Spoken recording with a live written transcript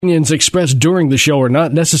Opinions expressed during the show are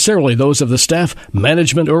not necessarily those of the staff,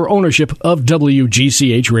 management, or ownership of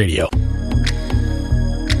WGCH Radio.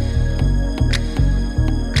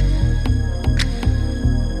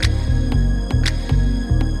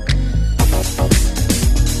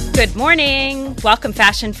 Good morning. Welcome,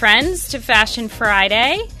 fashion friends, to Fashion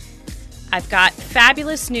Friday. I've got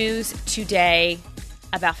fabulous news today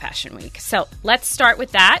about Fashion Week. So let's start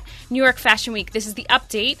with that. New York Fashion Week. This is the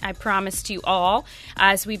update I promised you all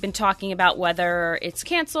as we've been talking about whether it's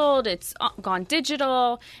canceled, it's gone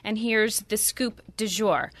digital, and here's the scoop du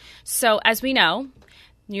jour. So as we know,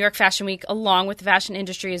 New York Fashion Week, along with the fashion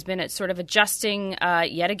industry, has been at sort of adjusting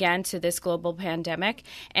yet again to this global pandemic.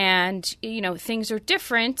 And, you know, things are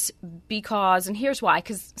different because, and here's why,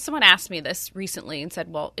 because someone asked me this recently and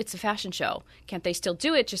said, well, it's a fashion show. Can't they still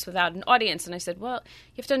do it just without an audience? And I said, well,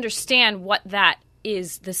 you have to understand what that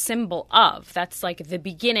is the symbol of. That's like the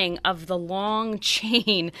beginning of the long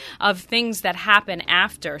chain of things that happen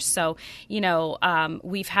after. So, you know,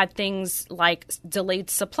 we've had things like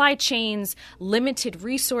delayed supply chains, limited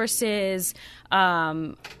resources,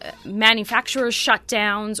 manufacturers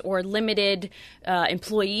shutdowns or limited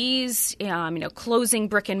employees, closing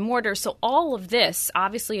brick and mortar. So all of this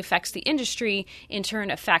obviously affects the industry, in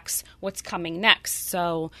turn affects what's coming next.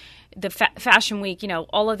 So the Fashion Week,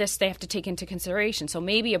 all of this they have to take into consideration. So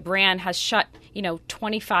maybe a brand has shut,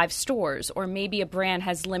 25 stores, or maybe a brand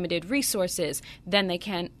has limited resources, then they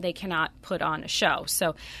cannot put on a show.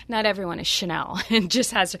 So not everyone is Chanel and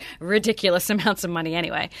just has ridiculous amounts of money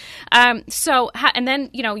anyway. And then,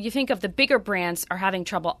 you think of the bigger brands are having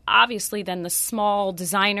trouble. Obviously, then the small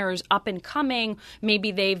designers up and coming,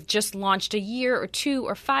 maybe they've just launched a year or 2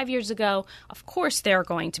 or 5 years ago. Of course, they're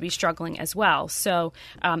going to be struggling as well. So,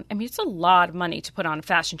 it's a lot of money to put on a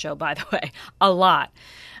fashion show, by the way, a lot.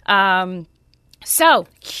 So,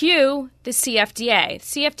 cue the CFDA.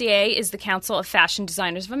 CFDA is the Council of Fashion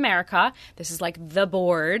Designers of America. This is like the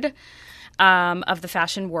board of the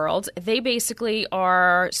fashion world. They basically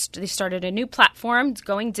they started a new platform. It's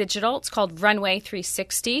going digital. It's called Runway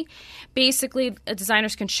 360. Basically,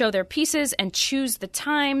 designers can show their pieces and choose the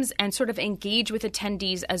times and sort of engage with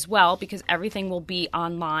attendees as well, because everything will be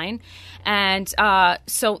online. And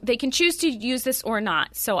so they can choose to use this or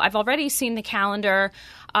not. So I've already seen the calendar.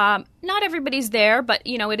 Not everybody's there, but,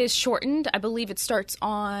 it is shortened. I believe it starts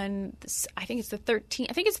on, I think it's the 13th.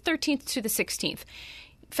 I think it's the 13th to the 16th.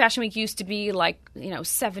 Fashion Week used to be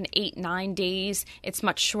 7, 8, 9 days. It's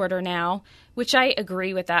much shorter now, which I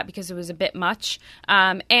agree with that because it was a bit much.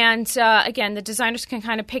 Again, the designers can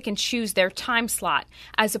kind of pick and choose their time slot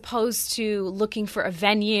as opposed to looking for a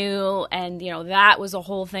venue. And, that was a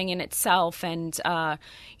whole thing in itself. And,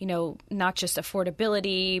 not just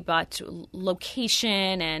affordability, but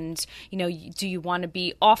location. And, do you want to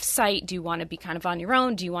be off-site? Do you want to be kind of on your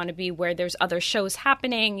own? Do you want to be where there's other shows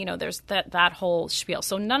happening? There's that whole spiel.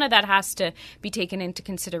 So none of that has to be taken into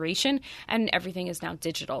consideration. And everything is now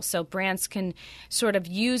digital. So brands can sort of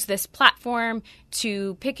use this platform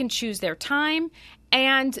to pick and choose their time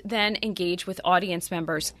and then engage with audience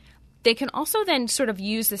members. They can also then sort of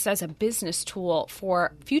use this as a business tool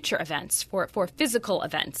for future events, for physical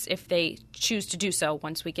events, if they choose to do so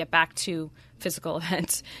once we get back to physical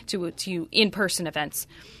events, to in-person events.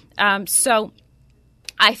 So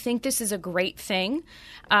I think this is a great thing.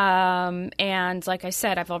 And like I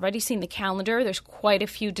said, I've already seen the calendar. There's quite a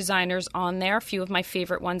few designers on there. A few of my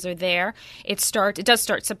favorite ones are there. It does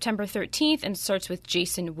start September 13th, and it starts with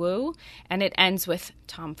Jason Wu, and it ends with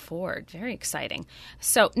Tom Ford. Very exciting.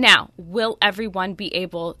 So now, will everyone be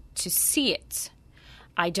able to see it?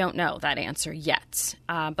 I don't know that answer yet,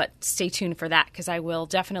 but stay tuned for that because I will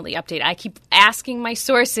definitely update. I keep asking my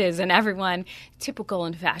sources, and everyone, typical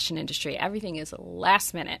in the fashion industry, everything is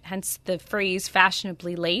last minute, hence the phrase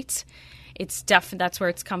fashionably late. It's that's where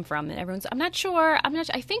it's come from. And everyone's, I'm not sure,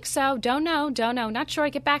 I think so, don't know, not sure,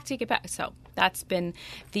 get back to you. So that's been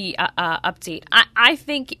the update. I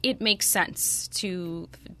think it makes sense to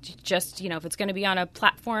just, if it's going to be on a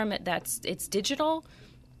platform it's digital,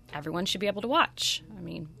 everyone should be able to watch.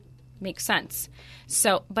 Makes sense.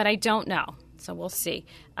 So, but I don't know. So we'll see.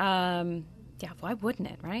 Why wouldn't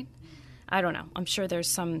it, right? I don't know. I'm sure there's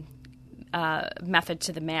some method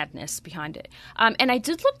to the madness behind it. And I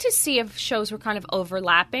did look to see if shows were kind of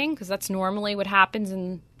overlapping, because that's normally what happens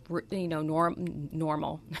in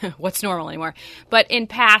normal. What's normal anymore? But in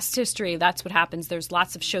past history, that's what happens. There's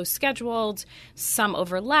lots of shows scheduled. Some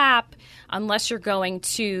overlap. Unless you're going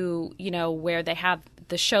to, where they have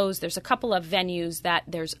the shows, there's a couple of venues that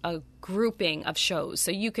there's a grouping of shows.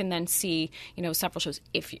 So you can then see, several shows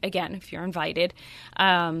if you're invited.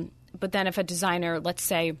 But then if a designer, let's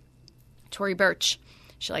say Tory Burch,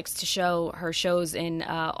 She likes to show her shows in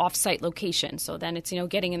off-site locations. So then it's,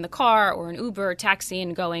 getting in the car or an Uber or taxi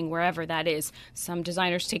and going wherever that is. Some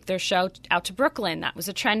designers take their show out to Brooklyn. That was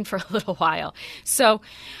a trend for a little while. So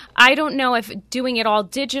I don't know if doing it all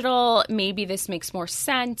digital, maybe this makes more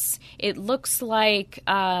sense. It looks like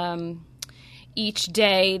each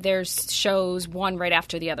day there's shows one right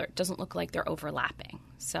after the other. It doesn't look like they're overlapping.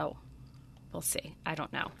 So we'll see. I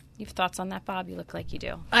don't know. You have thoughts on that, Bob? You look like you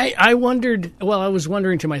do. I was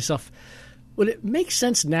wondering to myself, would it make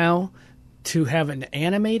sense now to have an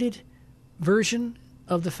animated version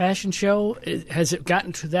of the fashion show? Has it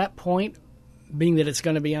gotten to that point, being that it's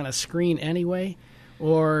going to be on a screen anyway?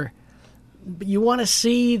 Or you want to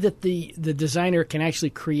see that the designer can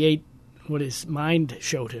actually create what his mind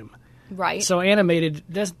showed him? Right. So animated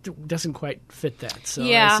doesn't quite fit that. So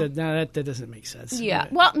I said, no, that doesn't make sense. Yeah.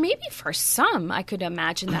 Well, maybe for some, I could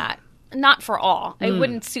imagine that. Not for all. It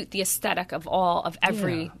wouldn't suit the aesthetic of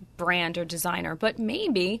every brand or designer, but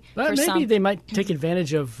maybe for some. Maybe they might take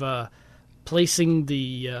advantage of placing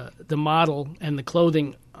the model and the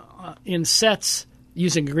clothing in sets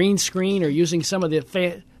using green screen or using some of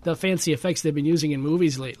the fancy effects they've been using in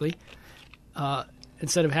movies lately.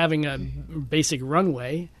 Instead of having a basic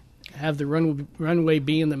runway, have the runway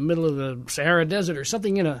be in the middle of the Sahara Desert or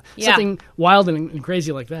something, something wild and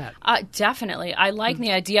crazy like that. Definitely. I like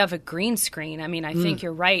the idea of a green screen. I mean, I think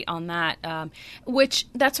you're right on that, which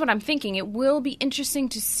that's what I'm thinking. It will be interesting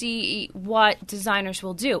to see what designers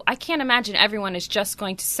will do. I can't imagine everyone is just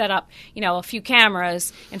going to set up, a few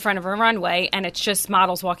cameras in front of a runway and it's just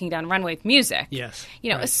models walking down a runway with music. Yes.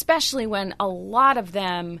 Right. Especially when a lot of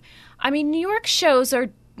them, New York shows are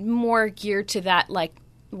more geared to that, like,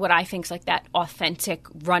 what I think is like that authentic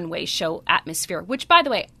runway show atmosphere, which, by the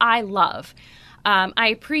way, I love. I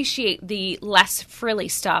appreciate the less frilly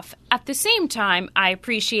stuff. At the same time, I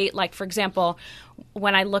appreciate, like, for example,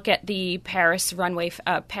 when I look at the Paris runway,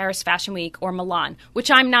 Paris Fashion Week or Milan, which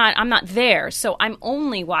I'm not there, so I'm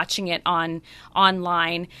only watching it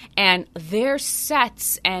online, and their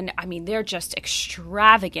sets, and they're just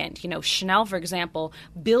extravagant. Chanel, for example,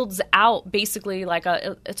 builds out basically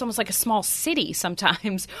it's almost like a small city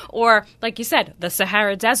sometimes, or like you said, the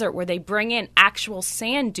Sahara Desert, where they bring in actual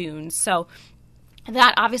sand dunes. So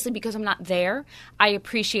that, obviously, because I'm not there, I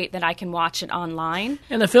appreciate that I can watch it online.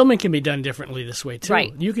 And the filming can be done differently this way, too.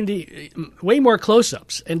 Right. You can do way more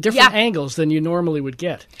close-ups and different angles than you normally would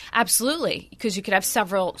get. Absolutely, because you could have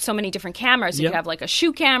so many different cameras. You could have, like, a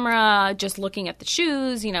shoe camera, just looking at the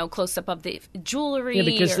shoes, close-up of the jewelry. Yeah,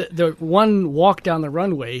 because the one walk down the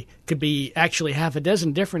runway could be actually half a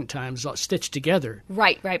dozen different times stitched together.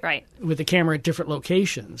 Right. With the camera at different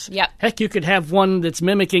locations. Yep. Heck, you could have one that's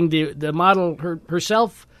mimicking the model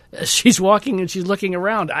herself as she's walking and she's looking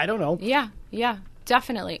around. I don't know. Yeah,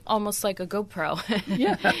 definitely. Almost like a GoPro.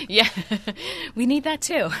 Yeah. Yeah. We need that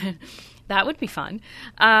too. That would be fun.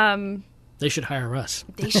 They should hire us.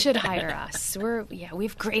 They should hire us. We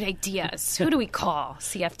have great ideas. Who do we call?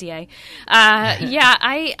 CFDA.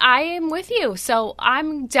 I am with you. So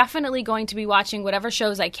I'm definitely going to be watching whatever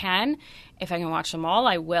shows I can. If I can watch them all,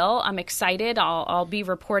 I will. I'm excited. I'll be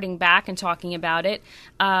reporting back and talking about it.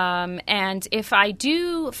 And if I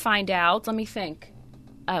do find out, let me think.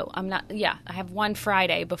 Oh, I'm not. Yeah, I have one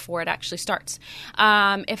Friday before it actually starts.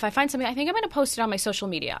 If I find something, I think I'm going to post it on my social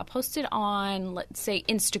media. I'll post it on, let's say,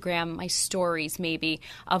 Instagram, my stories maybe,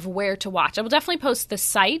 of where to watch. I will definitely post the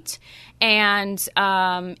site, and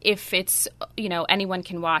if it's, anyone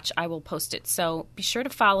can watch, I will post it. So be sure to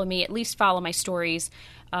follow me, at least follow my stories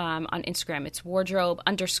on Instagram. It's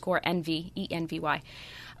wardrobe_envy, ENVY.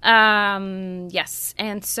 Yes,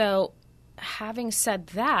 and so having said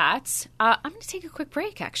that, I'm going to take a quick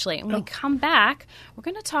break, actually. And when we come back, we're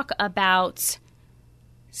going to talk about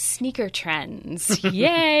sneaker trends.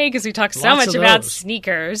 Yay, because we talk so much about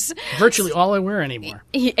sneakers. Virtually all I wear anymore.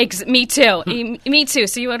 Me too. Me too.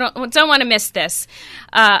 So you don't want to miss this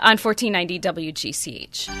on 1490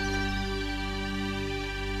 WGCH.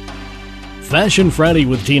 Fashion Friday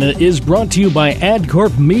with Tina is brought to you by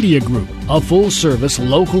AdCorp Media Group, a full-service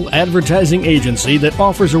local advertising agency that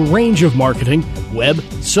offers a range of marketing, web,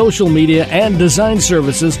 social media, and design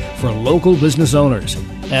services for local business owners.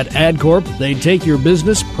 At AdCorp, they take your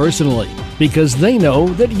business personally because they know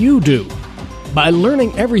that you do. By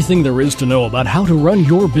learning everything there is to know about how to run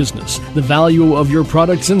your business, the value of your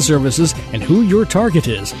products and services, and who your target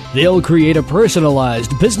is, they'll create a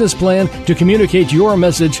personalized business plan to communicate your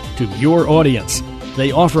message to your audience.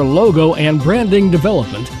 They offer logo and branding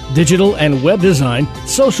development, digital and web design,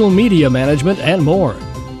 social media management, and more.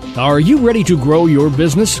 Are you ready to grow your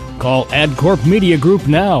business? Call AdCorp Media Group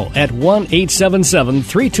now at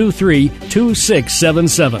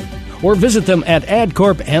 1-877-323-2677 or visit them at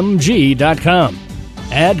adcorpmg.com.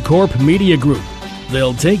 AdCorp Media Group.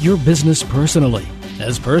 They'll take your business personally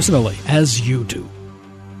as you do.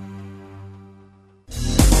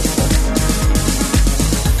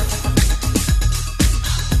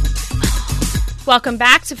 Welcome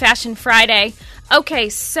back to Fashion Friday. Okay,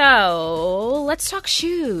 so let's talk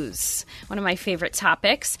shoes, one of my favorite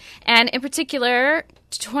topics, and in particular,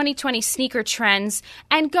 2020 sneaker trends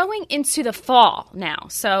and going into the fall now.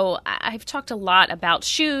 So I've talked a lot about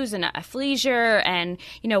shoes and athleisure and,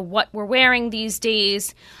 what we're wearing these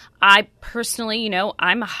days. I personally,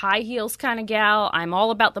 I'm a high heels kind of gal. I'm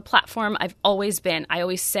all about the platform. I've always been. I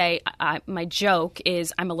always say my joke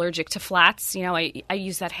is I'm allergic to flats. I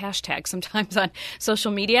use that hashtag sometimes on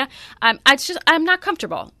social media. I'm not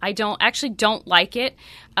comfortable. I don't like it.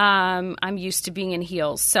 I'm used to being in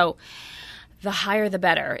heels. So the higher the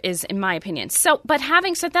better is in my opinion. So, but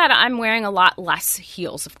having said that, I'm wearing a lot less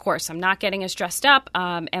heels, of course. I'm not getting as dressed up.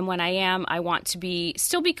 And when I am, I want to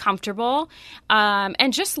still be comfortable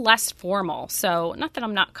and just less formal. So not that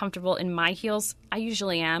I'm not comfortable in my heels. I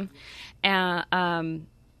usually am.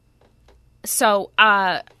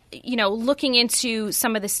 Looking into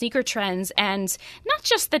some of the sneaker trends and not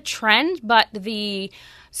just the trend, but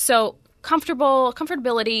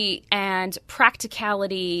comfortability and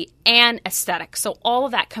practicality and aesthetic. So all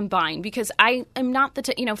of that combined, because I am not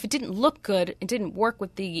if it didn't look good, it didn't work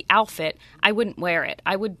with the outfit, I wouldn't wear it.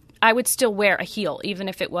 I would still wear a heel, even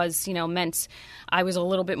if it was, meant I was a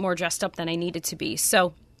little bit more dressed up than I needed to be.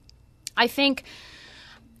 So I think,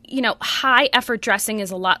 high effort dressing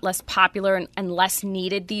is a lot less popular and less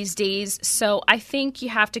needed these days. So I think you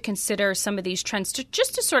have to consider some of these trends to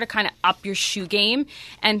sort of kind of up your shoe game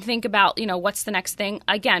and think about, what's the next thing.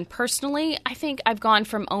 Again, personally, I think I've gone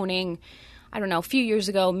from owning, I don't know, a few years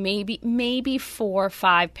ago, maybe 4 or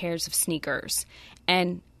 5 pairs of sneakers.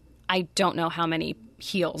 And I don't know how many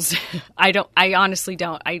heels. I honestly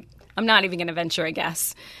don't. I'm not even going to venture a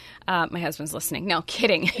guess. My husband's listening. No,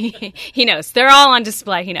 kidding. He knows. They're all on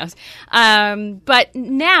display. He knows. But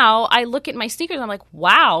now I look at my sneakers and I'm like,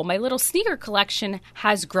 wow, my little sneaker collection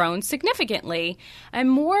has grown significantly and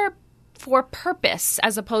more for purpose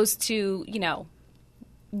as opposed to,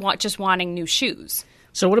 just wanting new shoes.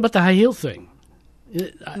 So what about the high heel thing?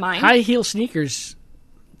 Mine? High heel sneakers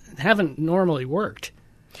haven't normally worked.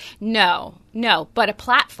 No, but a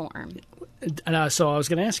platform. So I was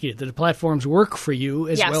going to ask you, do the platforms work for you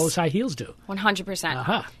as well as high heels do? 100%.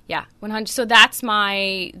 Uh-huh. Yeah, 100. So that's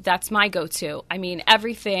my go-to. I mean,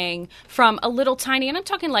 everything from a little tiny, and I'm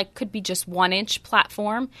talking could be just 1-inch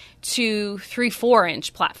platform to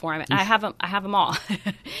 3-4-inch platform. I have them all.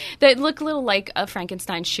 They look a little like a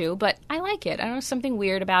Frankenstein shoe, but I like it. I don't know, something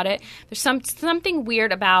weird about it. There's something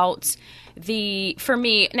weird about for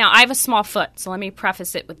me. Now I have a small foot, so let me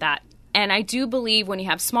preface it with that. And I do believe when you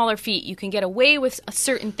have smaller feet, you can get away with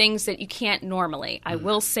certain things that you can't normally. I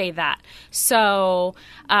will say that. So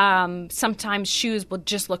sometimes shoes will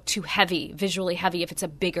just look too heavy, visually heavy, if it's a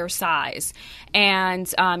bigger size.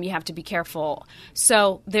 And you have to be careful.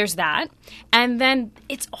 So there's that. And then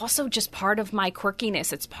it's also just part of my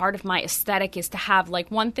quirkiness. It's part of my aesthetic is to have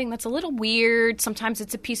one thing that's a little weird. Sometimes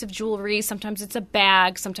it's a piece of jewelry. Sometimes it's a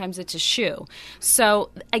bag. Sometimes it's a shoe. So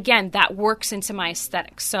again, that works into my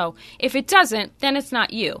aesthetic. So if it doesn't, then it's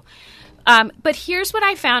not you. But here's what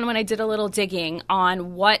I found when I did a little digging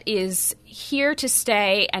on what is here to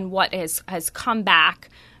stay and what has come back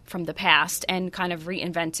from the past and kind of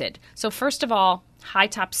reinvented. So first of all,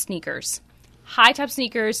 high-top sneakers. High-top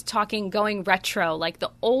sneakers, going retro, like the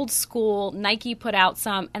old school. Nike put out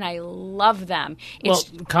some, and I love them.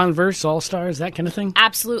 Converse All-Stars, that kind of thing?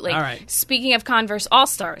 Absolutely. All right. Speaking of Converse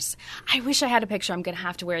All-Stars, I wish I had a picture. I'm going to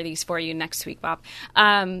have to wear these for you next week, Bob.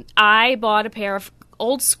 I bought a pair of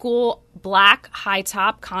old school black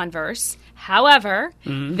high-top Converse. However,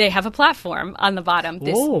 they have a platform on the bottom.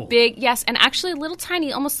 This big, yes, and actually a little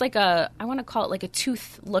tiny, almost like I want to call it like a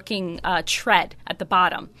tooth-looking tread at the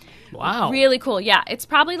bottom. Wow. Really cool. Yeah. It's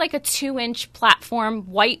probably like a 2-inch platform,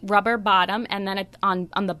 white rubber bottom, and then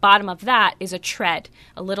on the bottom of that is a tread,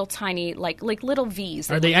 a little tiny, like little V's.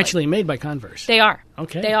 Are they actually made by Converse? They are.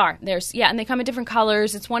 Okay. They are. And they come in different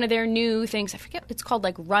colors. It's one of their new things. I forget. It's called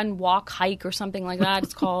Run, Walk, Hike or something like that.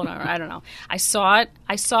 It's called, or I don't know. I saw it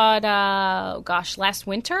last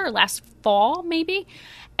winter or last fall maybe,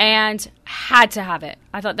 and had to have it.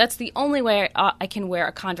 I thought that's the only way I can wear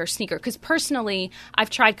a Converse sneaker, because personally, I've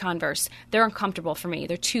tried Converse. They're uncomfortable for me.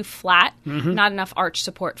 They're too flat, not enough arch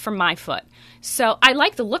support for my foot. So I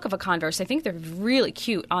like the look of a Converse. I think they're really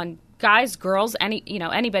cute on guys, girls,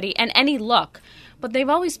 anybody, and any look. But they've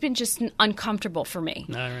always been just uncomfortable for me.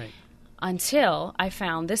 All right. Until I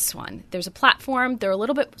found this one. There's a platform. They're a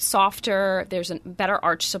little bit softer. There's a better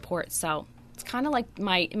arch support. So it's kind of like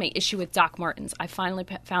my issue with Doc Martens. I finally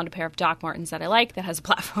found a pair of Doc Martens that I like that has a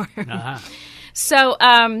platform. So,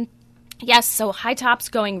 yes, so high tops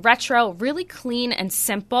going retro, really clean and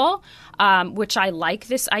simple, which I like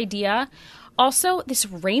this idea. Also, this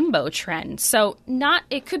rainbow trend. So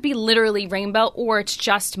it could be literally rainbow, or it's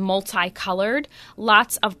just multicolored.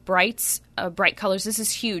 Lots of bright colors. This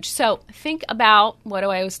is huge. So think about, what do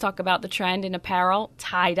I always talk about the trend in apparel?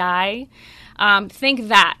 Tie-dye. Think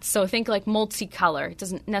that. So think like multicolor. It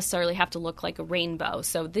doesn't necessarily have to look like a rainbow.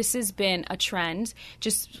 So this has been a trend,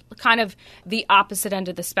 just kind of the opposite end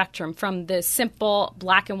of the spectrum, from the simple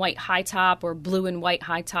black and white high top or blue and white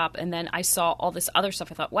high top. And then I saw all this other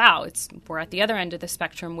stuff. I thought, wow, we're at the other end of the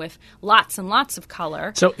spectrum with lots and lots of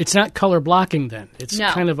color. So it's not color blocking then. It's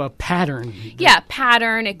kind of a pattern. Yeah,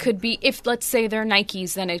 pattern. It could be, if let's say they're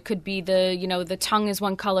Nikes, then it could be the tongue is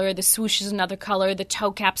one color, the swoosh is another color, the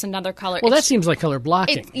toe cap's another color. Well, that seems like color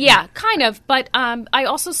blocking. Yeah, kind of. But I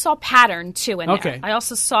also saw pattern too in there. I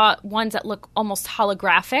also saw ones that look almost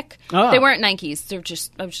holographic. They weren't Nikes.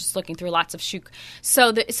 I was just looking through lots of shoe. So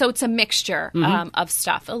it's a mixture of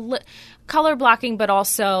stuff. Color blocking, but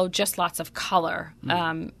also just lots of color.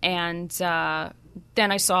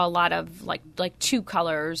 Then I saw a lot of like 2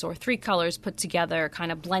 colors or 3 colors put together,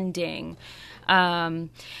 kind of blending.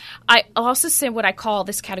 I also say what I call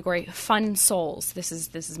this category fun soles. This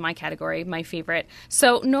is my category, my favorite.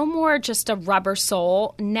 So no more just a rubber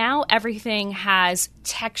sole. Now everything has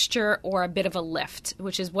texture or a bit of a lift,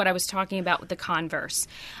 which is what I was talking about with the Converse.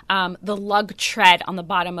 The lug tread on the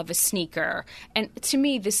bottom of a sneaker. And to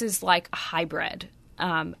me, this is like a hybrid.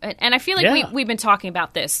 And I feel like we've been talking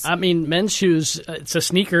about this. I mean, men's shoes, it's a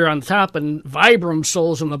sneaker on the top and Vibram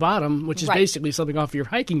soles on the bottom, which is basically something off your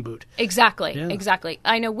hiking boot. Exactly, exactly.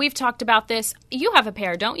 I know we've talked about this. You have a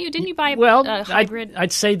pair, don't you? Didn't you buy a hybrid?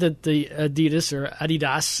 I'd say that the Adidas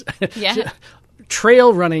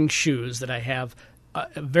trail running shoes that I have,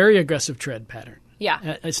 a very aggressive tread pattern.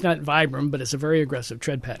 Yeah. It's not Vibram, but it's a very aggressive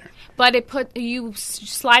tread pattern. But you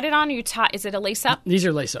slide it on, or you tie, is it a lace up? These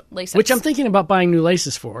are lace up. Lace ups. Which I'm thinking about buying new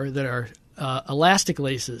laces for, that are elastic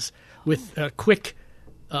laces with a quick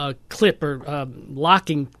clip or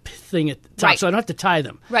locking thing at the top, so I don't have to tie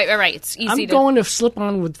them. Right. It's easy I'm going to slip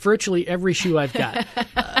on with virtually every shoe I've got.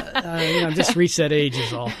 Just reach that age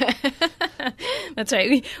is all. That's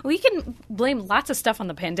right. We can blame lots of stuff on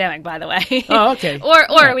the pandemic, by the way. Oh, okay.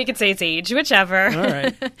 or we could say it's age, whichever.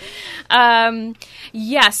 All right.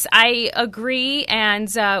 Yes, I agree. And,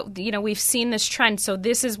 we've seen this trend. So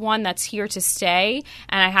this is one that's here to stay.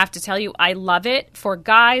 And I have to tell you, I love it for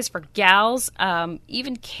guys, for gals,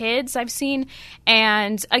 even kids I've seen.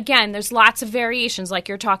 And again, there's lots of variations like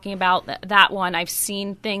you're talking about that one. I've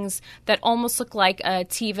seen things that almost look like a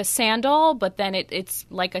Teva sandal, but then it's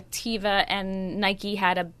like a Teva and Nike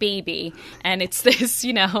had a baby, and it's this,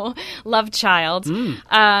 love child.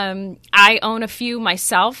 I own a few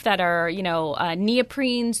myself that are,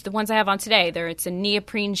 neoprenes. The ones I have on today, it's a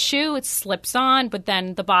neoprene shoe. It slips on, but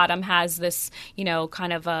then the bottom has this,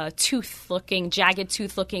 kind of a jagged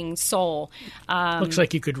tooth-looking sole. Looks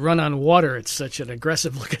like you could run on water. It's such an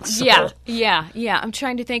aggressive-looking sole. Yeah. I'm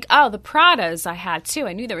trying to think. Oh, the Pradas I had, too.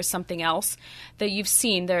 I knew there was something else that you've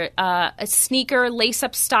seen. They're a sneaker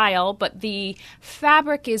lace-up style, but the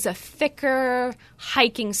fabric is a thicker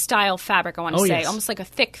hiking style fabric, I want to say. Yes. Almost like a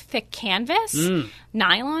thick canvas,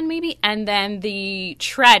 nylon maybe. And then the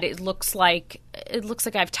tread, it looks like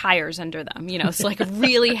I have tires under them. It's like a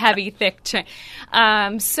really heavy, thick tread.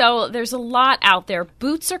 So there's a lot out there.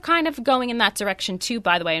 Boots are kind of going in that direction too,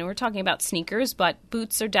 by the way. And we're talking about sneakers, but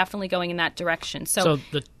boots are definitely going in that direction. So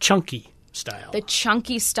the chunky style. The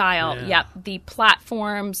chunky style, yep. The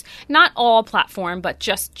platforms, not all platform, but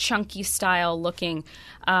just chunky style looking.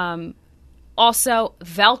 Also,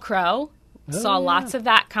 Velcro. Saw lots of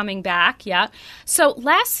that coming back, yeah. So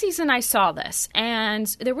last season I saw this, and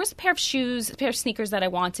there was a pair of sneakers that I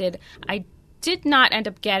wanted. I did not end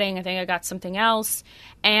up getting. I think I got something else.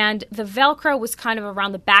 And the Velcro was kind of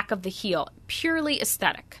around the back of the heel, purely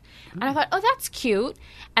aesthetic. And I thought, oh, that's cute.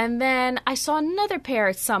 And then I saw another pair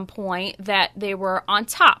at some point that they were on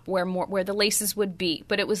top where the laces would be,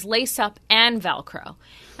 but it was lace up and Velcro.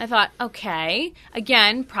 I thought, okay,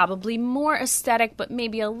 again, probably more aesthetic, but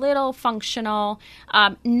maybe a little functional.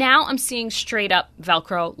 Now I'm seeing straight up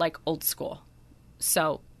Velcro, like old school.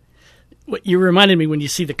 So What you reminded me when you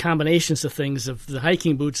see the combinations of things of the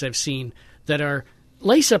hiking boots I've seen that are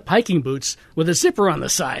lace-up hiking boots with a zipper on the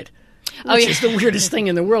side. Which is the weirdest thing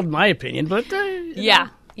in the world, in my opinion. But yeah,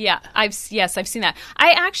 I've seen that.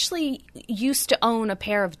 I actually used to own a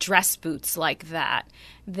pair of dress boots like that.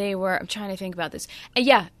 They were. I'm trying to think about this.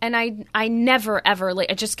 And I never ever.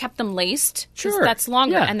 I just kept them laced. Sure, that's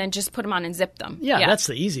longer, and then just put them on and zip them. Yeah, that's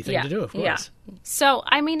the easy thing to do, of course. Yeah. So,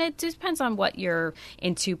 I mean, it depends on what you're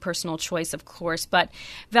into, personal choice, of course. But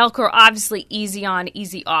Velcro, obviously, easy on,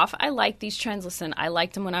 easy off. I like these trends. Listen, I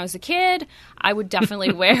liked them when I was a kid. I would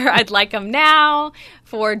definitely wear. I'd like them now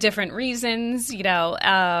for different reasons. You know,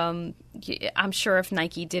 I'm sure if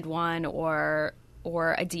Nike did one or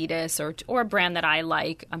Adidas or a brand that I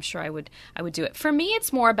like, I'm sure I would do it. For me,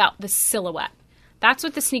 it's more about the silhouette. That's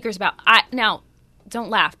what the sneaker's about. Now, don't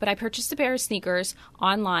laugh, but I purchased a pair of sneakers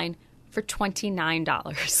online for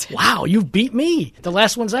 $29. Wow, you beat me. The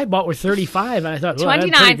last ones I bought were $35, and I thought, well,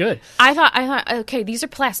 that's pretty good. I thought, okay, these are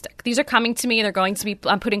plastic. These are coming to me. They're going to be.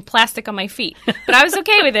 I'm putting plastic on my feet, but I was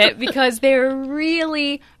okay with it because they're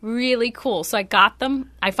really, really cool. So I got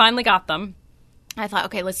them. I finally got them. I thought,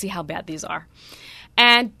 okay, let's see how bad these are.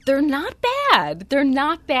 And they're not bad. They're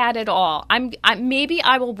not bad at all. Maybe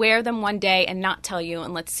I will wear them one day and not tell you,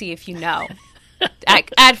 and let's see if you know.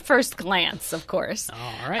 At first glance, of course.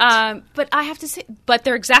 All right. But I have to say,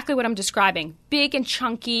 they're exactly what I'm describing. Big and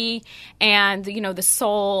chunky, and, the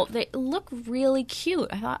sole, they look really cute.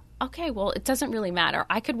 I thought, okay, well, it doesn't really matter.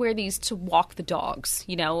 I could wear these to walk the dogs,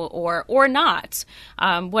 or not.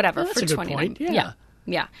 Whatever, well, that's for a good point.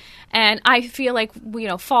 Yeah. And I feel like,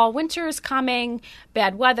 fall, winter is coming,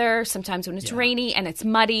 bad weather, sometimes when it's rainy and it's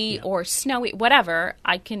muddy or snowy, whatever,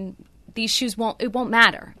 these shoes won't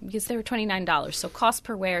matter because they were $29. So cost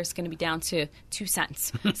per wear is going to be down to 2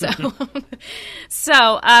 cents.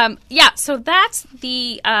 So that's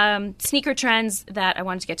the sneaker trends that I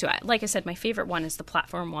wanted to get to. Like I said, my favorite one is the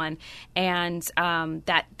platform one. And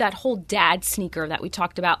that whole dad sneaker that we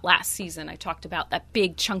talked about last season. I talked about that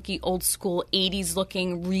big, chunky, old school 80s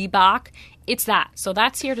looking Reebok. It's that. So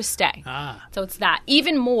that's here to stay. So it's that.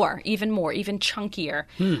 Even chunkier,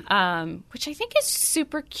 which I think is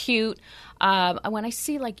super cute. When I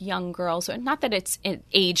see young girls, not that it's an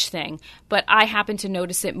age thing, but I happen to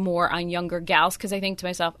notice it more on younger gals because I think to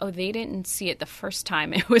myself, oh, they didn't see it the first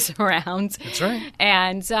time it was around. That's right.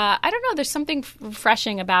 And I don't know, there's something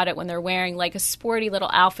refreshing about it when they're wearing a sporty little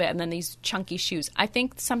outfit and then these chunky shoes. I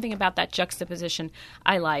think something about that juxtaposition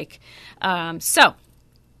I like. So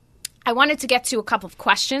I wanted to get to a couple of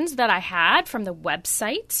questions that I had from the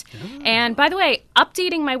website. Oh. And by the way,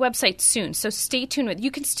 updating my website soon, so stay tuned with it. You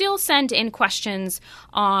can still send in questions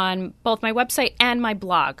on both my website and my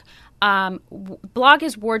blog. Blog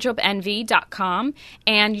is wardrobeenvy.com,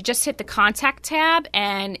 and you just hit the contact tab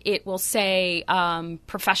and it will say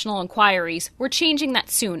professional inquiries. We're changing that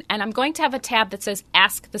soon, and I'm going to have a tab that says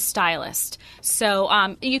Ask the Stylist.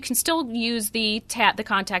 So you can still use the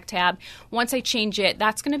contact tab. Once I change it,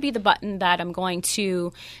 that's going to be the button that I'm going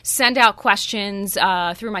to send out questions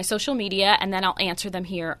through my social media, and then I'll answer them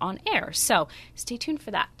here on air. So stay tuned for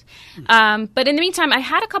that. But in the meantime, I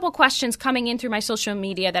had a couple questions coming in through my social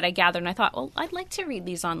media that I gathered, and I thought, well, I'd like to read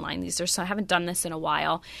these online. I haven't done this in a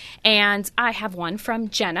while. And I have one from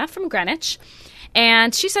Jenna from Greenwich.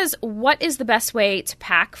 And she says, what is the best way to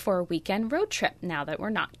pack for a weekend road trip now that we're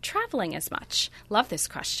not traveling as much? Love this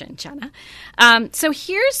question, Jenna. So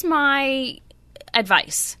here's my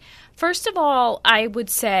advice. First of all, I would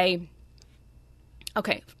say,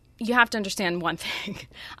 okay, you have to understand one thing.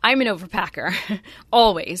 I'm an overpacker,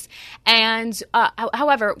 always. And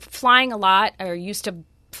however, flying a lot, or used to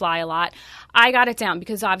fly a lot, I got it down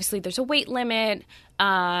because obviously there's a weight limit.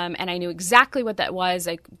 And I knew exactly what that was.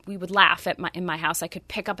 We would laugh in my house. I could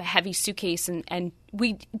pick up a heavy suitcase and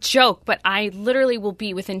we joke, but I literally will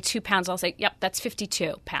be within 2 pounds. I'll say, yep, that's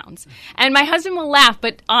 52 pounds. And my husband will laugh,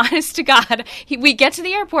 but honest to God, we get to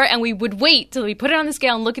the airport and we would wait till we put it on the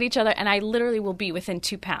scale and look at each other, and I literally will be within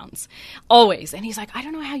 2 pounds, always. And he's like, I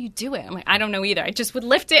don't know how you do it. I'm like, I don't know either. I just would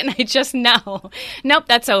lift it and I just know. Nope,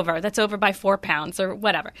 that's over. That's over by 4 pounds or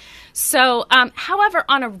whatever. So, however,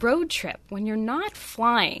 on a road trip, when you're not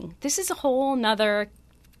flying, this is a whole nother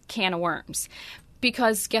can of worms.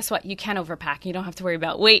 because guess what? You can overpack. You don't have to worry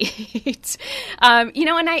about weight.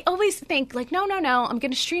 And I always think like, no, I'm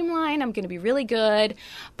going to streamline. I'm going to be really good.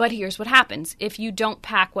 But here's what happens if you don't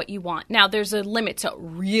pack what you want. Now, there's a limit to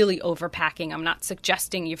really overpacking. I'm not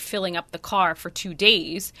suggesting you're filling up the car for 2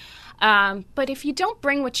 days. But if you don't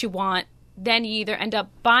bring what you want, then you either end up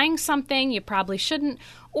buying something you probably shouldn't,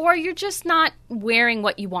 or you're just not wearing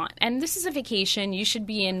what you want. And this is a vacation. You should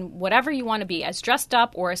be in whatever you want to be, as dressed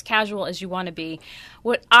up or as casual as you want to be.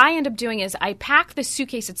 What I end up doing is I pack the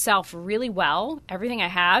suitcase itself really well, everything I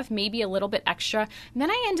have, maybe a little bit extra. And then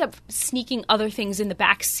I end up sneaking other things in the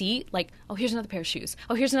back seat, like, oh, here's another pair of shoes.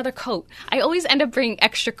 Oh, here's another coat. I always end up bringing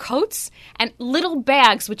extra coats and little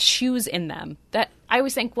bags with shoes in them that I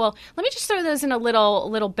always think, well, let me just throw those in a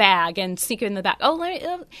little bag and sneak it in the back.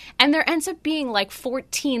 And there ends up being like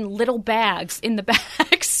 14 little bags in the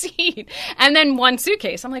back seat and then one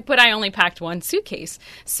suitcase. I'm like, but I only packed one suitcase.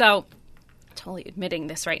 So totally admitting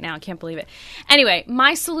this right now. I can't believe it. Anyway,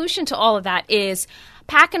 my solution to all of that is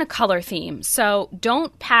pack in a color theme. So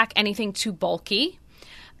don't pack anything too bulky,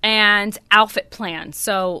 and outfit plan.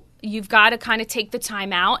 So you've got to kind of take the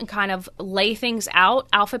time out and kind of lay things out,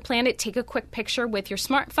 outfit plan it, take a quick picture with your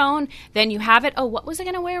smartphone. Then you have it. Oh, what was I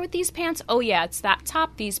going to wear with these pants? Oh, yeah, it's that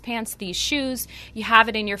top, these pants, these shoes. You have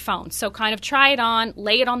it in your phone. So kind of try it on,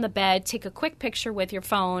 lay it on the bed, take a quick picture with your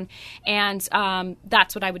phone. And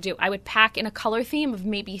that's what I would do. I would pack in a color theme of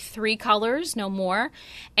maybe 3 colors, no more.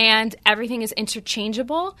 And everything is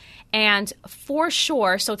interchangeable. And for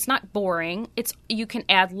sure, so it's not boring, you can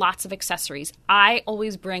add lots of accessories. I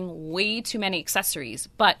always bring way too many accessories,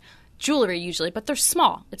 but jewelry usually, but they're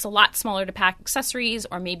small. It's a lot smaller to pack accessories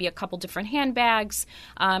or maybe a couple different handbags.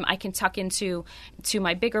 I can tuck into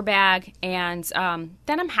my bigger bag, and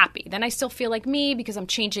then I'm happy. Then I still feel like me because I'm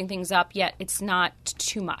changing things up, yet it's not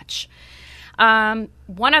too much.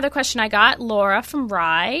 One other question I got, Laura from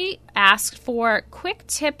Rye asked for quick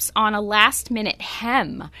tips on a last-minute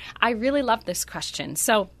hem. I really love this question.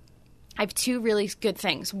 So I have 2 really good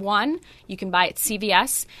things. One, you can buy at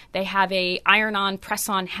CVS. They have a iron-on,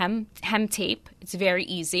 press-on hem tape. It's very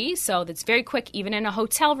easy, so that's very quick. Even in a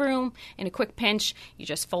hotel room, in a quick pinch, you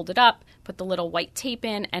just fold it up, put the little white tape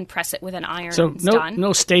in, and press it with an iron. So it's done. No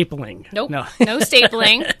stapling. Nope, no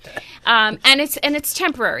stapling. And it's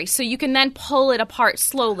temporary, so you can then pull it apart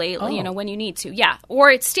slowly, when you need to. Yeah, or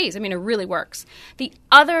it stays. I mean, it really works. The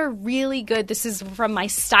other really good, this is from my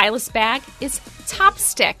stylist bag, is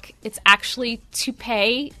Topstick. It's actually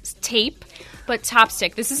toupee tape, but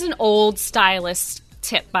Topstick. This is an old stylist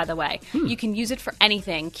tip, by the way. You can use it for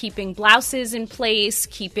anything, keeping blouses in place,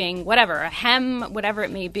 keeping whatever, a hem, whatever it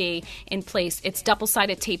may be, in place. It's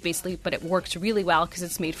double-sided tape, basically, but it works really well because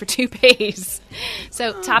it's made for toupees.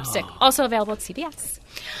 So Topstick, also available at CVS.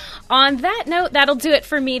 On that note, that'll do it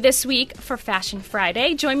for me this week for Fashion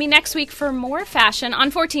Friday. Join me next week for more fashion on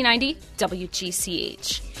 1490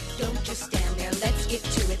 WGCH. Don't just stand there, let's get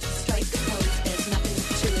to it. Strike the pose, there's nothing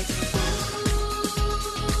to it. Ooh,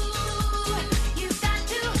 you got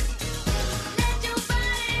to let your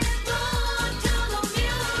body move to the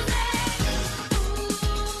music. Ooh,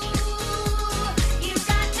 you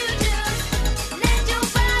got to just let your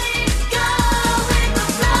body go with the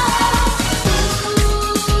flow.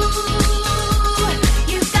 Ooh,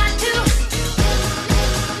 you got to go.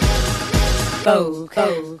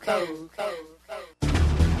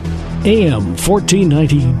 AM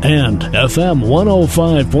 1490 and FM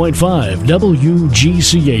 105.5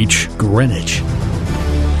 WGCH Greenwich.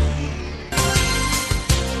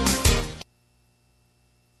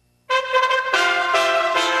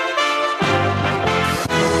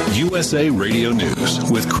 USA Radio News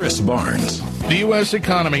with Chris Barnes. The U.S.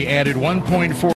 economy added 1.4